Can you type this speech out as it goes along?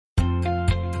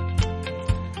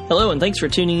Hello, and thanks for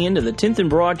tuning in to the 10th and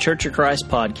Broad Church of Christ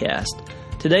podcast.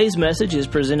 Today's message is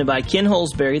presented by Ken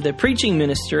Holsberry, the preaching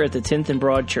minister at the 10th and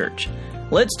Broad Church.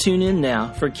 Let's tune in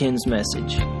now for Ken's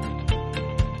message.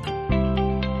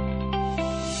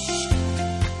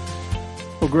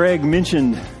 Well, Greg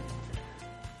mentioned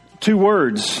two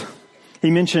words.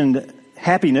 He mentioned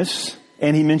happiness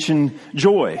and he mentioned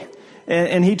joy.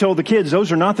 And he told the kids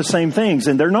those are not the same things,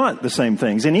 and they're not the same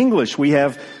things. In English, we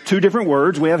have two different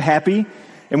words. We have happy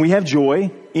and we have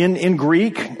joy. In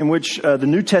Greek, in which the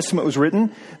New Testament was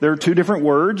written, there are two different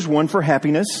words, one for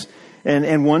happiness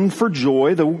and one for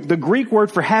joy. The Greek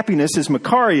word for happiness is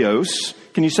makarios.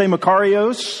 Can you say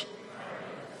makarios?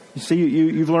 You see,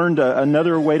 you've learned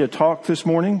another way to talk this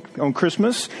morning on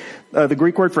Christmas. The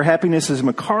Greek word for happiness is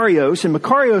makarios, and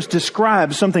makarios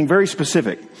describes something very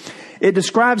specific. It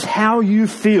describes how you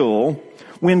feel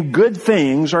when good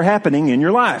things are happening in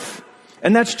your life.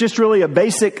 And that's just really a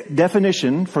basic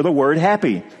definition for the word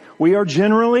happy. We are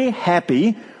generally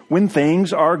happy when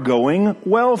things are going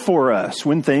well for us,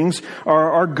 when things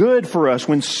are good for us,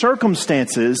 when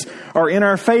circumstances are in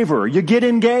our favor. You get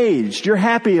engaged, you're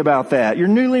happy about that. You're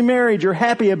newly married, you're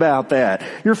happy about that.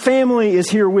 Your family is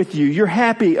here with you, you're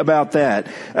happy about that.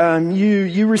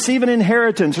 You receive an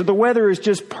inheritance, or the weather is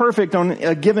just perfect on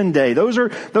a given day. Those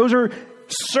are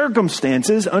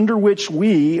circumstances under which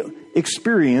we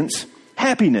experience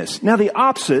happiness. Now, the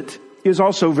opposite is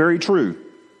also very true.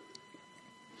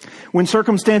 When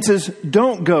circumstances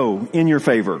don't go in your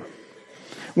favor,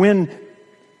 when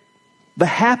the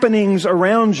happenings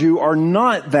around you are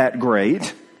not that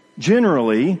great,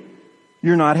 generally,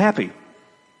 you're not happy.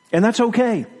 And that's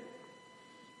okay.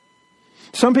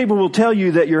 Some people will tell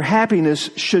you that your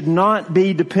happiness should not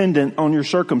be dependent on your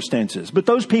circumstances. But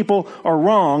those people are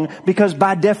wrong, because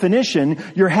by definition,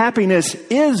 your happiness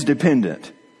is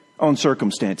dependent on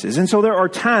circumstances. And so there are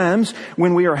times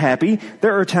when we are happy,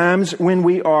 there are times when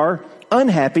we are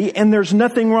unhappy, and there's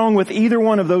nothing wrong with either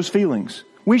one of those feelings.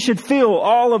 We should feel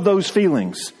all of those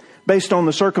feelings based on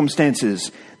the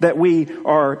circumstances that we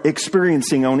are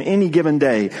experiencing on any given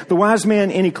day. The wise man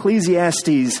in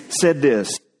Ecclesiastes said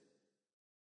this: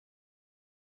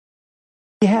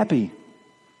 be happy.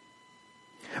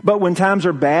 But when times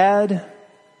are bad,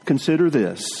 consider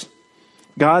this: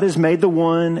 God has made the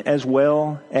one as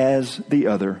well as the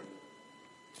other.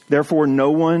 Therefore,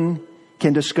 no one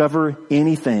can discover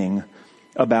anything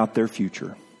about their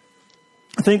future.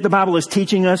 I think the Bible is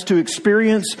teaching us to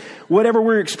experience whatever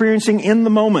we're experiencing in the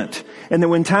moment. And that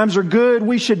when times are good,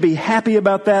 we should be happy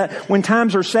about that. When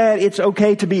times are sad, it's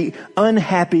okay to be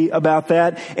unhappy about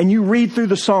that. And you read through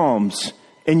the Psalms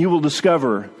and you will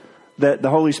discover that the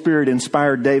Holy Spirit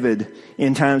inspired David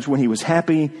in times when he was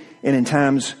happy and in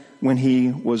times when he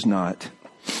was not.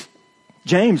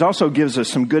 James also gives us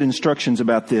some good instructions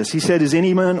about this. He said, is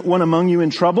anyone among you in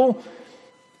trouble?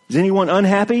 Is anyone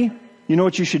unhappy? You know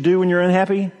what you should do when you're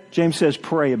unhappy? James says,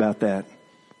 pray about that.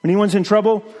 When anyone's in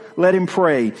trouble, let him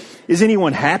pray. Is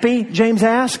anyone happy? James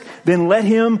asks. Then let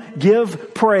him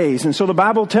give praise. And so the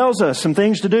Bible tells us some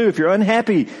things to do. If you're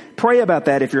unhappy, pray about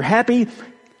that. If you're happy,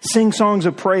 sing songs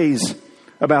of praise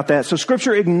about that. So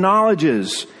Scripture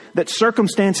acknowledges that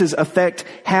circumstances affect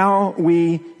how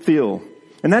we feel.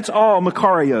 And that's all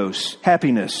makarios,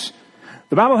 happiness.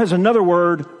 The Bible has another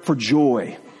word for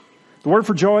joy. The word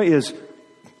for joy is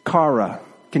kara.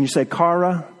 Can you say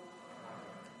kara?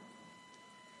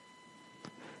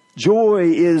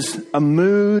 Joy is a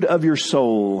mood of your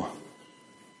soul.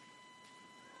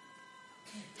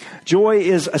 Joy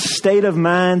is a state of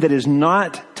mind that is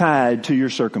not tied to your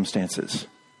circumstances.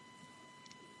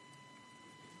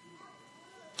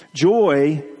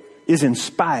 Joy is in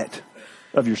spite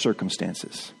of your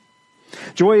circumstances.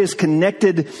 Joy is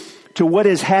connected to what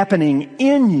is happening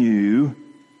in you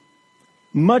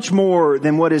much more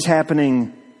than what is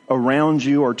happening around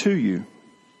you or to you.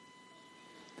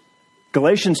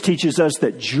 Galatians teaches us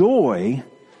that joy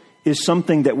is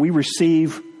something that we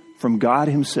receive from God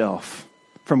Himself,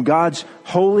 from God's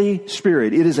Holy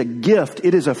Spirit. It is a gift.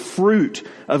 It is a fruit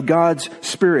of God's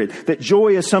Spirit. That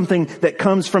joy is something that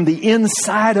comes from the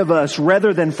inside of us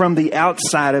rather than from the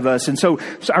outside of us. And so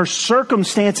our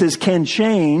circumstances can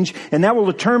change, and that will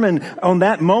determine on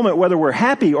that moment whether we're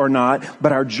happy or not.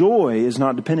 But our joy is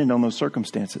not dependent on those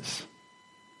circumstances.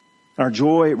 Our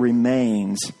joy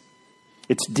remains.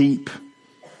 It's deep,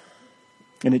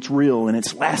 and it's real, and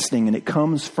it's lasting, and it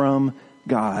comes from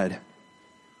God.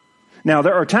 Now,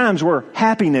 there are times where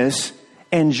happiness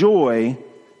and joy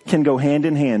can go hand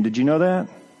in hand. Did you know that?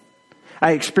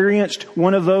 I experienced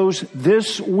one of those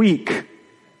this week.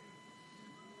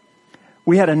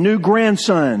 We had a new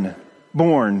grandson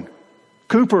born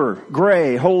Cooper,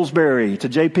 Gray, Holsberry, to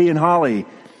JP and Holly,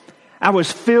 I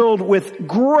was filled with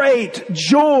great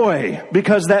joy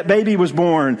because that baby was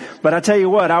born. But I tell you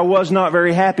what, I was not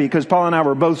very happy because Paul and I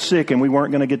were both sick and we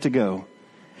weren't going to get to go.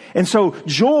 And so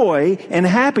joy and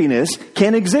happiness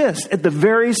can exist at the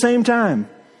very same time.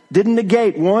 Didn't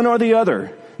negate one or the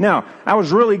other. Now, I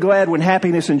was really glad when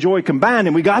happiness and joy combined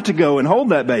and we got to go and hold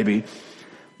that baby.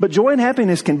 But joy and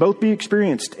happiness can both be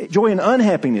experienced. Joy and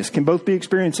unhappiness can both be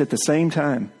experienced at the same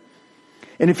time.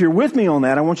 And if you're with me on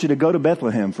that, I want you to go to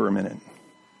Bethlehem for a minute.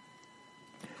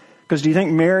 Because do you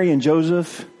think Mary and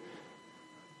Joseph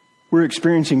were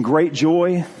experiencing great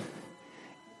joy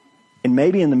and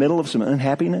maybe in the middle of some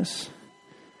unhappiness?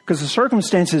 Because the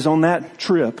circumstances on that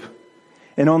trip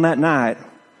and on that night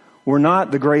were not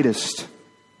the greatest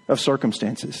of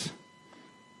circumstances.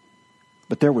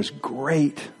 But there was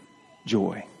great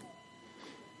joy.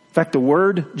 In fact, the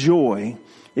word joy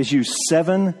is used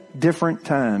 7 different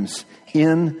times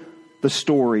in the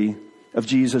story of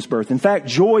Jesus' birth. In fact,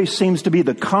 joy seems to be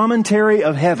the commentary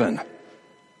of heaven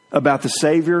about the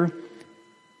Savior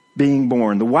being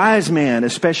born. The wise man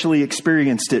especially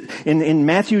experienced it. In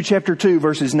Matthew chapter 2,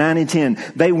 verses 9 and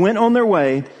 10, they went on their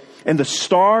way, and the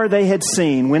star they had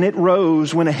seen, when it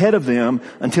rose, went ahead of them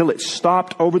until it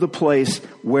stopped over the place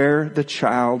where the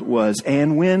child was.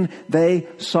 And when they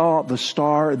saw the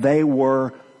star, they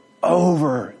were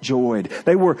overjoyed.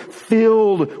 They were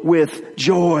filled with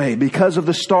joy because of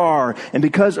the star and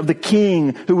because of the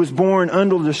king who was born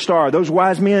under the star. Those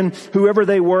wise men, whoever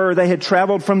they were, they had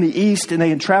traveled from the east and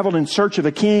they had traveled in search of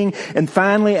a king. And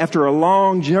finally, after a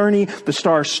long journey, the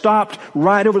star stopped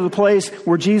right over the place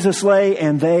where Jesus lay,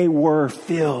 and they were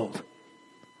filled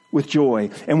with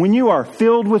joy. And when you are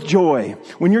filled with joy,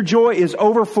 when your joy is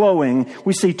overflowing,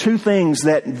 we see 2 things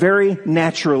that very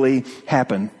naturally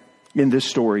happen in this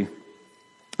story.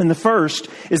 And the first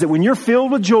is that when you're filled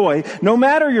with joy, no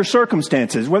matter your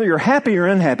circumstances, whether you're happy or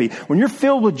unhappy, when you're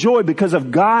filled with joy because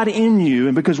of God in you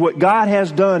and because what God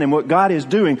has done and what God is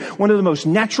doing, one of the most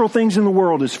natural things in the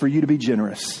world is for you to be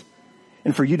generous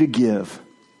and for you to give.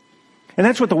 And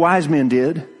that's what the wise men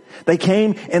did. They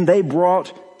came and they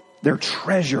brought their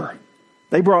treasure.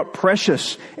 They brought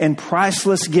precious and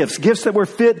priceless gifts, gifts that were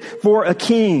fit for a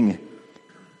king.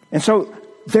 And so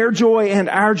their joy and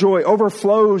our joy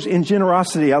overflows in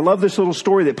generosity. I love this little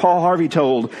story that Paul Harvey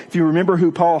told, if you remember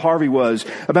who Paul Harvey was,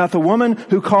 about the woman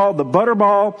who called the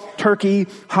Butterball Turkey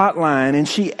Hotline, and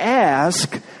she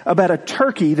asked about a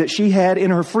turkey that she had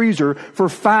in her freezer for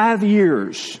 5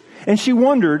 years. And she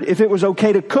wondered if it was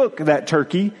okay to cook that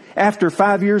turkey after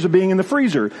 5 years of being in the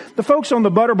freezer. The folks on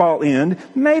the Butterball end,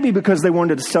 maybe because they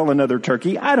wanted to sell another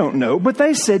turkey, I don't know, but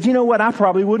they said, you know what, I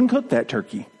probably wouldn't cook that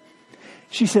turkey.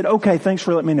 She said, okay, thanks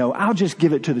for letting me know. I'll just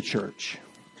give it to the church.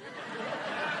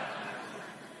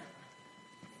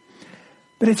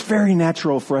 But it's very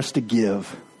natural for us to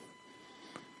give.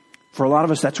 For a lot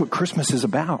of us, that's what Christmas is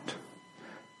about.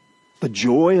 The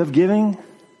joy of giving,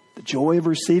 the joy of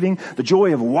receiving, the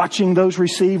joy of watching those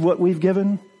receive what we've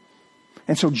given.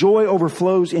 And so joy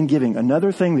overflows in giving.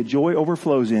 Another thing that joy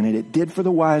overflows in, and it did for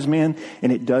the wise men,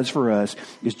 and it does for us,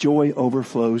 is joy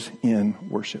overflows in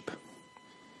worship.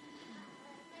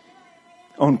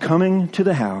 On coming to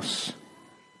the house,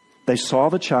 they saw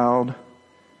the child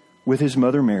with his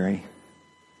mother Mary,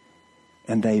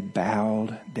 and they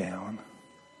bowed down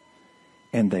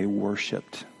and they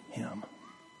worshiped him.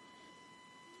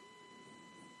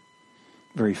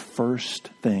 Very first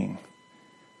thing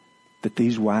that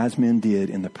these wise men did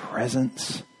in the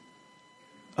presence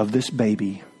of this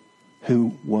baby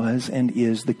who was and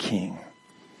is the king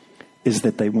is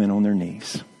that they went on their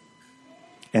knees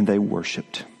and they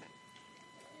worshiped.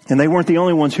 And they weren't the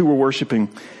only ones who were worshiping.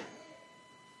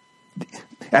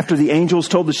 After the angels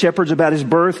told the shepherds about his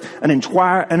birth, an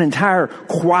entire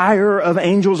choir of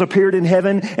angels appeared in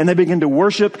heaven, and they began to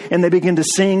worship and they began to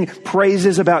sing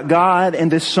praises about God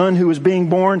and this son who was being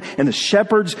born. And the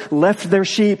shepherds left their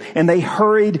sheep and they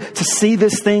hurried to see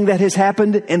this thing that has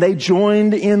happened, and they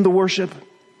joined in the worship.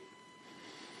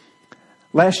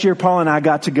 Last year, Paul and I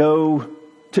got to go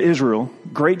to Israel.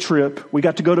 Great trip. We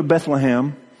got to go to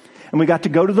Bethlehem. And we got to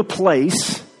go to the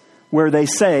place where they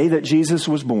say that Jesus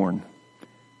was born.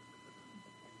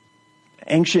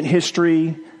 Ancient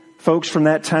history, folks from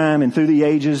that time and through the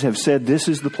ages have said this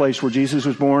is the place where Jesus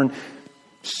was born.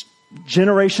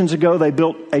 Generations ago, they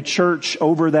built a church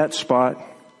over that spot.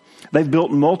 They've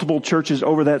built multiple churches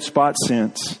over that spot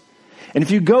since. And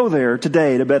if you go there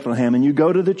today to Bethlehem and you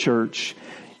go to the church,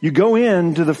 you go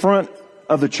into the front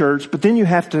of the church, but then you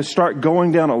have to start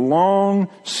going down a long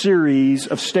series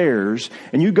of stairs,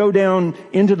 and you go down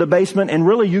into the basement, and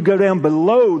really you go down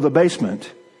below the basement.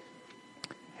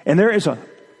 And there is a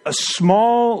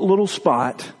small little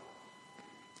spot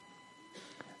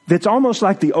that's almost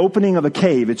like the opening of a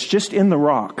cave. It's just in the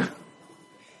rock.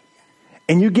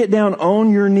 And you get down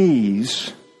on your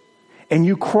knees and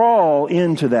you crawl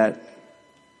into that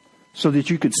so that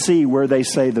you could see where they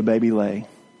say the baby lay.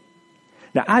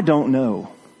 Now, I don't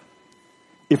know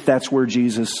if that's where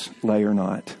Jesus lay or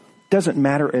not. Doesn't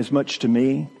matter as much to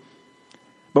me.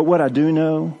 But what I do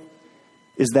know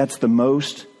is that's the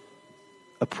most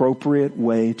appropriate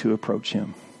way to approach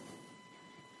him,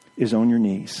 is on your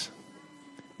knees,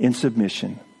 in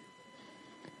submission,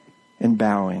 and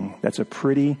bowing. That's a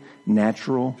pretty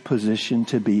natural position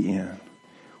to be in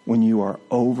when you are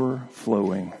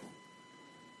overflowing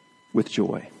with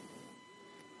joy.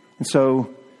 And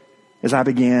so, as I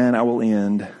began, I will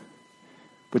end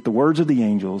with the words of the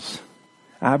angels.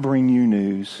 I bring you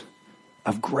news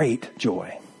of great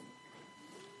joy.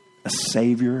 A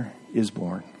Savior is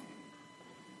born.